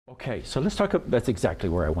Okay, so let's talk about, that's exactly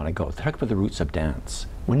where I want to go. Talk about the roots of dance.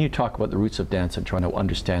 When you talk about the roots of dance and trying to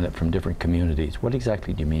understand it from different communities, what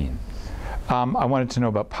exactly do you mean? I wanted to know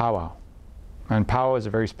about Pow-Wow. And Pow-Wow is a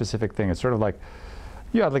very specific thing. It's sort of like,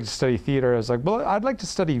 yeah, I'd like to study theater. I was like, well, I'd like to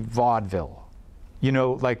study vaudeville. You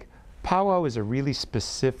know, like Pow-Wow is a really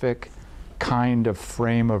specific kind of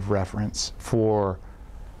frame of reference for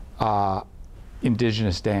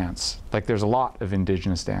indigenous dance. Like there's a lot of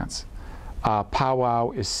indigenous dance.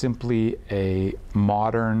 Pow-Wow is simply a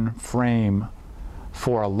modern frame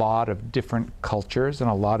for a lot of different cultures and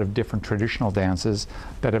a lot of different traditional dances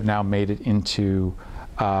that have now made it into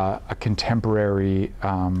a contemporary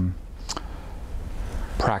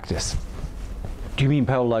practice. Do you mean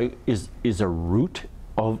Pow-Wow is a root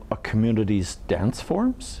of a community's dance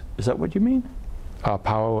forms? Is that what you mean?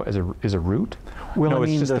 Pow-Wow is a root? Well, no, I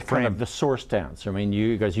mean it's just the the frame. kind of the source dance. I mean,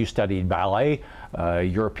 you studied ballet,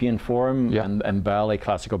 European form, yeah. and ballet,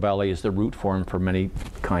 classical ballet is the root form for many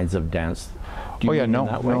kinds of dance. Oh yeah,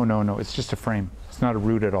 no, it's just a frame. It's not a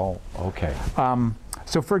root at all. Okay.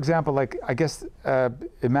 So for example, like, I guess,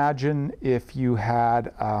 imagine if you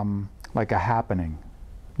had like a happening,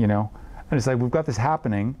 you know? And it's like, we've got this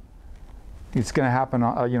happening, it's gonna happen,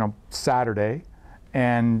 you know, Saturday,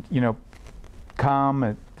 and, you know,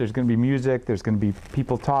 there's going to be music, there's going to be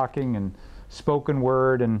people talking and spoken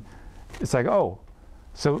word, and it's like, oh,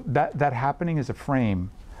 so that happening is a frame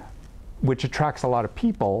which attracts a lot of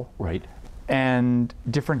people. Right. And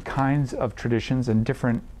different kinds of traditions and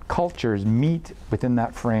different cultures meet within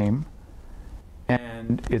that frame,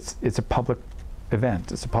 and it's a public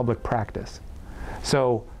event, it's a public practice.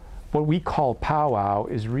 So what we call Pow-Wow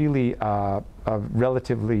is really a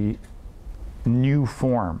relatively new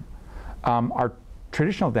form. Our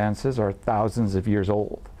traditional dances are thousands of years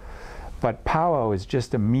old, but Pow-Wow is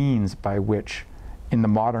just a means by which, in the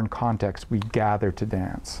modern context, we gather to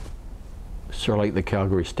dance. Sort of like the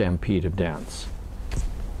Calgary Stampede of dance.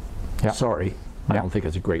 Yeah. Sorry, I don't think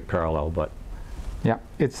it's a great parallel, but yeah,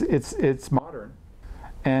 it's modern,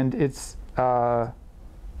 and it's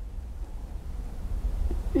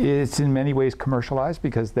in many ways commercialized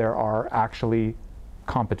because there are actually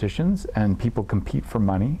competitions and people compete for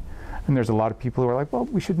money. And there's a lot of people who are like, well,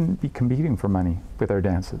 we shouldn't be competing for money with our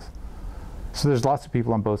dances. So there's lots of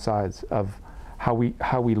people on both sides of how we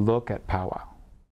look at Pow-Wow.